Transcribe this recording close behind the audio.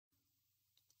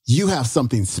You have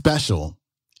something special.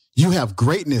 You have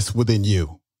greatness within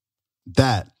you.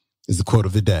 That is the quote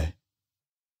of the day.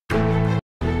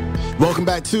 Welcome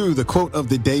back to the Quote of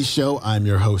the Day show. I'm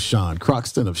your host, Sean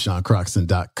Croxton of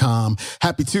SeanCroxton.com.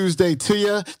 Happy Tuesday to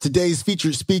you. Today's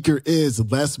featured speaker is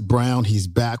Les Brown. He's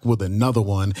back with another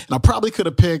one. And I probably could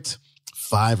have picked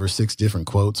 5 or 6 different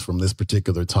quotes from this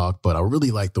particular talk, but I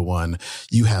really like the one,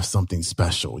 you have something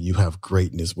special. You have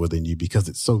greatness within you, because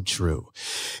it's so true.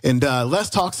 And Les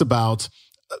talks about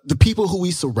the people who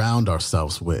we surround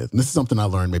ourselves with. And this is something I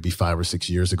learned maybe 5 or 6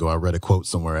 years ago. I read a quote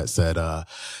somewhere that said,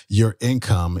 your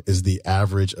income is the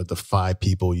average of the 5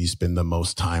 people you spend the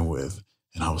most time with.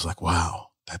 And I was like, wow,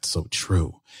 that's so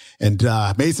true. And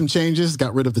made some changes,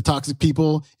 got rid of the toxic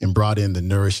people and brought in the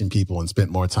nourishing people and spent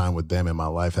more time with them. And my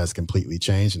life has completely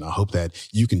changed. And I hope that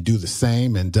you can do the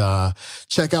same. And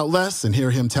check out Les and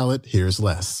hear him tell it. Here's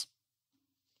Les.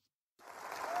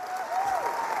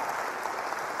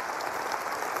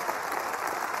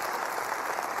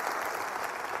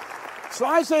 So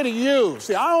I say to you,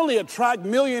 see, I only attract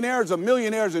millionaires or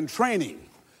millionaires in training.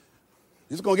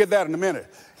 You're just going to get that in a minute.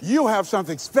 You have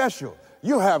something special.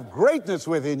 You have greatness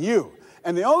within you.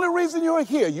 And the only reason you're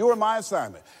here, you are my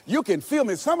assignment. You can feel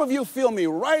me. Some of you feel me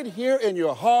right here in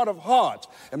your heart of hearts.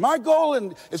 And my goal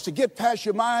is to get past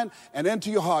your mind and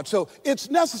into your heart. So it's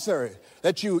necessary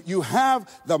that you have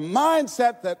the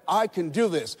mindset that I can do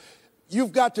this.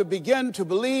 You've got to begin to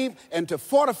believe and to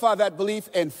fortify that belief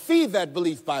and feed that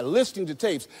belief by listening to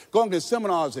tapes, going to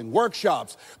seminars and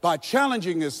workshops, by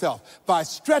challenging yourself, by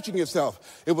stretching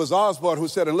yourself. It was Osborne who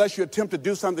said, unless you attempt to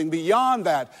do something beyond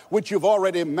that which you've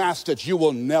already mastered, you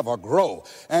will never grow.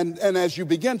 And as you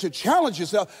begin to challenge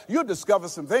yourself, you'll discover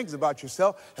some things about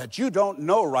yourself that you don't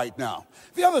know right now.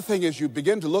 The other thing is you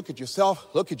begin to look at yourself,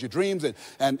 look at your dreams,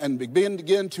 and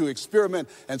begin to experiment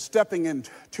and stepping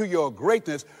into your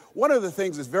greatness. One of the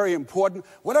things that's very important,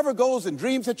 whatever goals and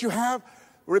dreams that you have,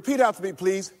 repeat out to me,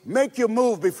 please, make your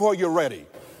move before you're ready.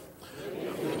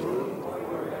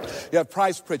 You have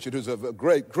Price Pritchett, who's a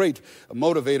great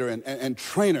motivator and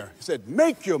trainer. He said,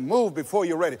 make your move before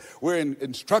you're ready. We're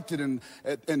instructed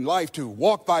in life to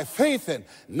walk by faith and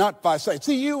not by sight.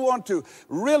 See, you want to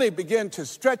really begin to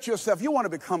stretch yourself. You want to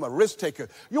become a risk taker.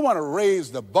 You want to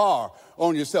raise the bar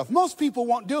on yourself. Most people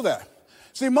won't do that.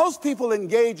 See, most people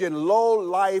engage in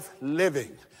low-life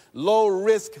living,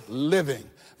 low-risk living.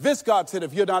 Viscott said,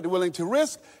 if you're not willing to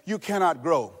risk, you cannot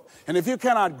grow. And if you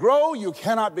cannot grow, you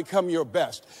cannot become your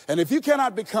best. And if you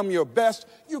cannot become your best,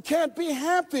 you can't be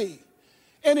happy.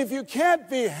 And if you can't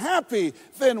be happy,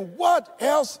 then what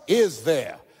else is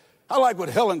there? I like what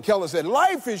Helen Keller said,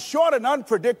 life is short and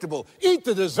unpredictable. Eat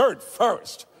the dessert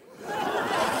first.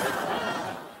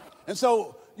 And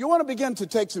so you want to begin to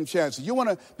take some chances. You want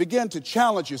to begin to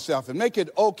challenge yourself and make it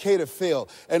okay to fail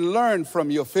and learn from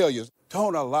your failures.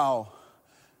 Don't allow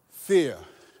fear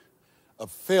of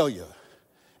failure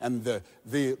and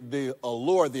the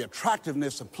allure, the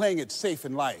attractiveness of playing it safe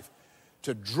in life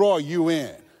to draw you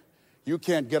in. You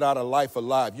can't get out of life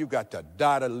alive. You've got to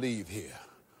die to leave here.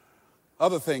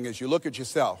 Other thing is you look at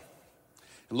yourself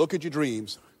and look at your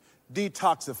dreams.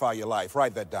 Detoxify your life.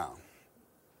 Write that down.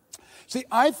 See,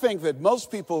 I think that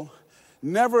most people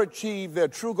never achieve their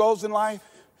true goals in life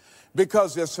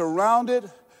because they're surrounded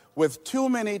with too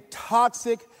many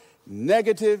toxic,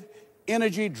 negative,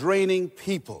 energy-draining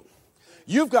people.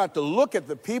 You've got to look at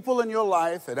the people in your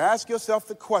life and ask yourself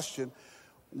the question,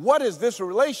 what is this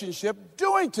relationship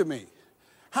doing to me?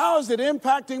 How is it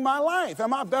impacting my life?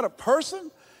 Am I a better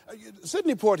person?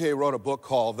 Sidney Poitier wrote a book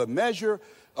called The Measure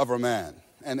of a Man.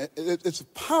 And it's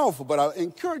powerful, but I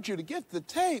encourage you to get the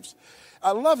tapes.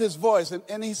 I love his voice.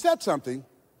 And he said something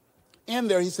in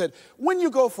there. He said, when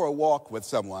you go for a walk with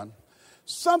someone,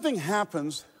 something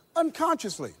happens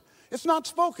unconsciously. It's not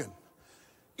spoken.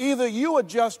 Either you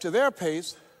adjust to their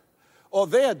pace or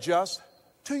they adjust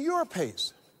to your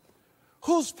pace.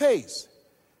 Whose pace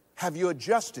have you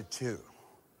adjusted to?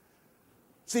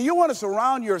 See, you want to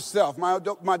surround yourself. My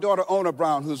daughter, Ona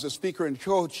Brown, who's a speaker and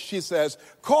coach, she says,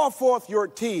 call forth your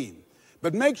team,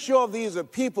 but make sure these are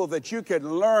people that you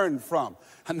can learn from.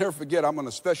 I'll never forget, I'm on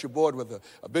a special board with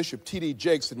a Bishop T.D.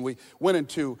 Jakes, and we went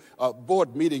into a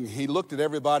board meeting. He looked at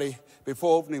everybody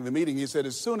before opening the meeting. He said,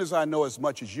 as soon as I know as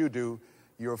much as you do,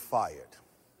 you're fired.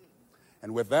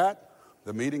 And with that,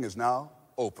 the meeting is now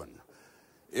open.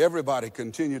 Everybody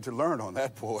continued to learn on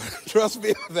that board. Trust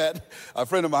me that a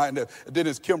friend of mine,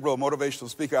 Dennis Kimbrough, motivational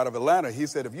speaker out of Atlanta, he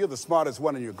said, if you're the smartest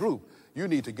one in your group, you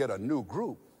need to get a new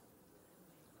group.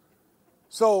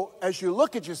 So as you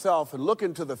look at yourself and look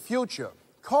into the future,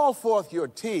 call forth your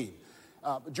team.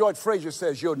 George Fraser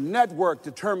says your network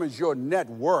determines your net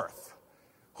worth.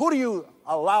 Who do you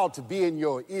allow to be in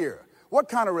your ear? What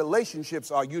kind of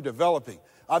relationships are you developing?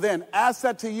 Are they an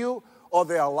asset to you or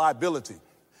they are a liability?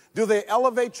 Do they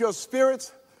elevate your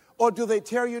spirits or do they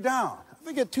tear you down? I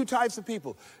think of two types of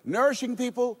people: nourishing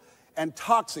people and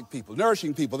toxic people.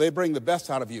 Nourishing people, they bring the best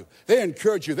out of you. They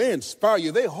encourage you, they inspire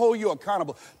you, they hold you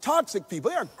accountable. Toxic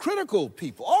people, they are critical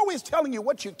people, always telling you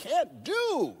what you can't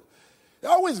do.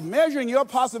 They're always measuring your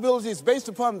possibilities based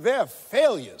upon their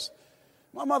failures.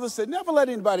 My mother said, never let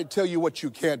anybody tell you what you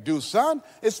can't do, son,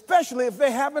 especially if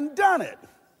they haven't done it.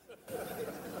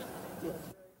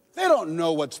 They don't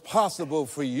know what's possible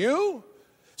for you.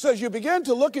 So as you begin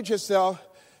to look at yourself,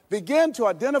 begin to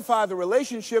identify the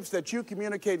relationships that you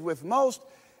communicate with most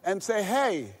and say,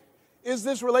 hey, is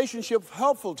this relationship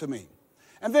helpful to me?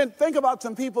 And then think about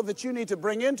some people that you need to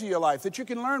bring into your life that you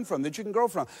can learn from, that you can grow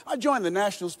from. I joined the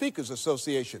National Speakers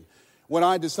Association when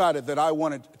I decided that I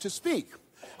wanted to speak.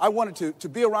 I wanted to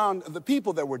be around the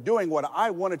people that were doing what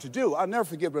I wanted to do. I'll never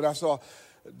forget when I saw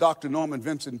Dr. Norman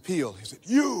Vincent Peale. He said,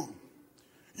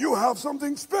 you have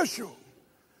something special.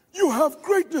 You have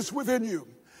greatness within you.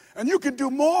 And you can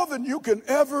do more than you can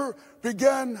ever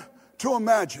begin to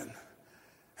imagine.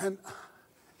 And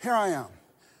here I am.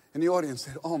 And the audience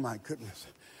said, oh my goodness.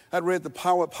 I'd read The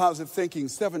Power of Positive Thinking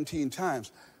 17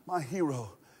 times. My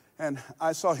hero. And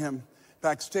I saw him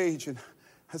backstage and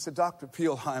I said, Dr.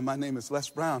 Peale, hi, my name is Les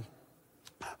Brown.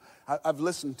 I've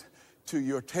listened to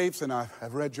your tapes and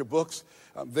I've read your books.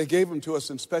 They gave them to us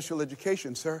in special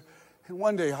education, sir. And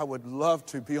one day I would love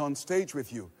to be on stage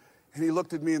with you. And he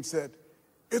looked at me and said,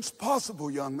 it's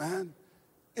possible, young man.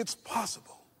 It's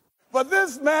possible. But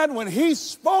this man, when he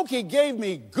spoke, he gave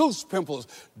me goose pimples.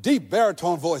 Deep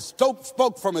baritone voice,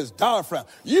 spoke from his diaphragm.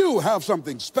 You have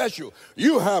something special.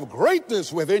 You have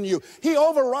greatness within you. He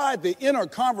override the inner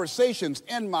conversations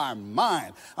in my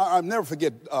mind. I'll never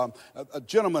forget a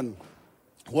gentleman.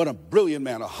 What a brilliant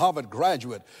man, a Harvard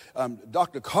graduate,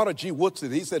 Dr. Carter G.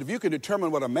 Woodson. He said, if you can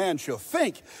determine what a man shall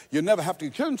think, you never have to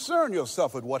concern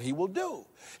yourself with what he will do.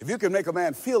 If you can make a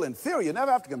man feel inferior, you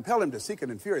never have to compel him to seek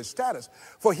an inferior status,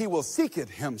 for he will seek it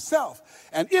himself.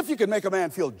 And if you can make a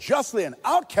man feel justly an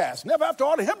outcast, never have to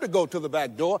order him to go to the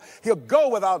back door. He'll go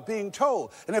without being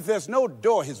told. And if there's no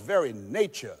door, his very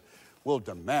nature will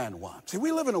demand one. See,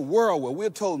 we live in a world where we're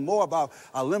told more about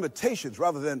our limitations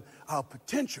rather than our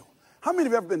potential. How many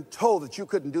of you have ever been told that you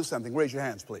couldn't do something? Raise your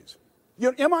hands, please. You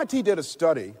know, MIT did a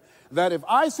study that if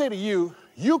I say to you,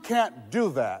 you can't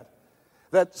do that,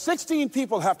 that 16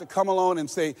 people have to come along and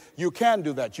say, you can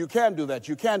do that, you can do that,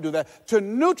 you can do that, to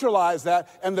neutralize that.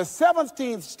 And the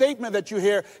 17th statement that you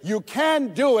hear, you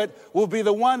can do it, will be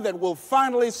the one that will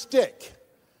finally stick.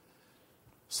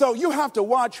 So you have to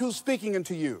watch who's speaking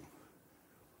into you.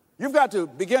 You've got to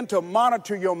begin to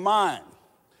monitor your mind.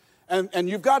 And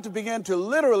you've got to begin to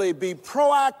literally be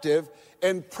proactive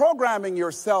in programming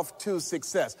yourself to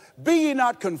success. Be ye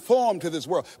not conformed to this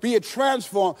world. Be ye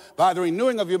transformed by the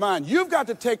renewing of your mind. You've got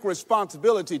to take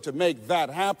responsibility to make that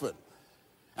happen.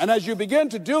 And as you begin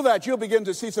to do that, you'll begin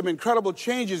to see some incredible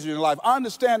changes in your life. I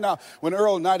understand now when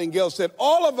Earl Nightingale said,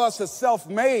 all of us are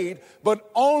self-made, but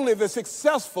only the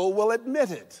successful will admit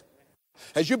it.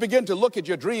 As you begin to look at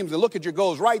your dreams and look at your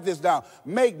goals, write this down.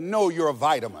 Make know you're a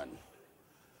vitamin.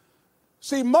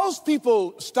 See, most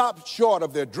people stop short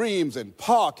of their dreams and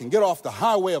park and get off the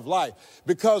highway of life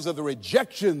because of the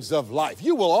rejections of life.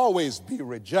 You will always be a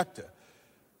rejecter.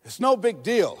 It's no big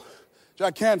deal.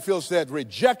 Jack Canfield said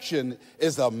rejection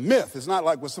is a myth. It's not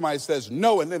like when somebody says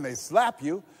no and then they slap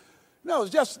you. No,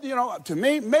 it's just, to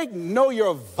me, make no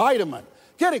your vitamin.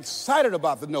 Get excited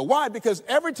about the no. Why? Because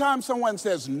every time someone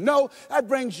says no, that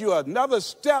brings you another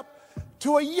step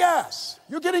to a yes.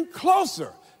 You're getting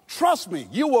closer. Trust me,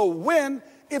 you will win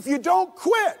if you don't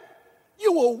quit.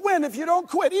 You will win if you don't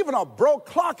quit. Even a broke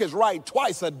clock is right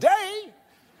twice a day.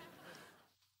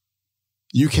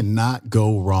 You cannot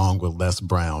go wrong with Les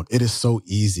Brown. It is so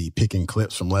easy picking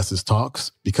clips from Les's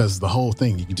talks because the whole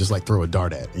thing you can just like throw a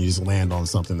dart at and you just land on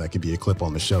something that could be a clip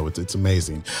on the show. It's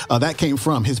amazing. That came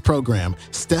from his program,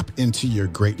 Step Into Your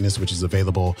Greatness, which is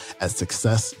available at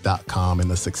success.com in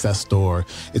the Success Store.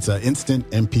 It's an instant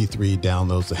MP3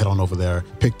 download. So head on over there,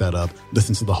 pick that up,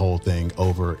 listen to the whole thing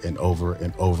over and over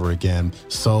and over again.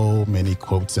 So many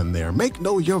quotes in there. Make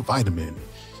know your vitamin.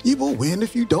 You will win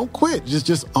if you don't quit.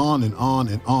 Just on and on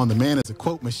and on. The man is a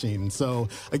quote machine. So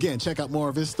again, check out more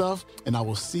of his stuff and I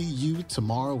will see you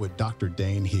tomorrow with Dr.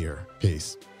 Dane here.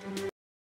 Peace.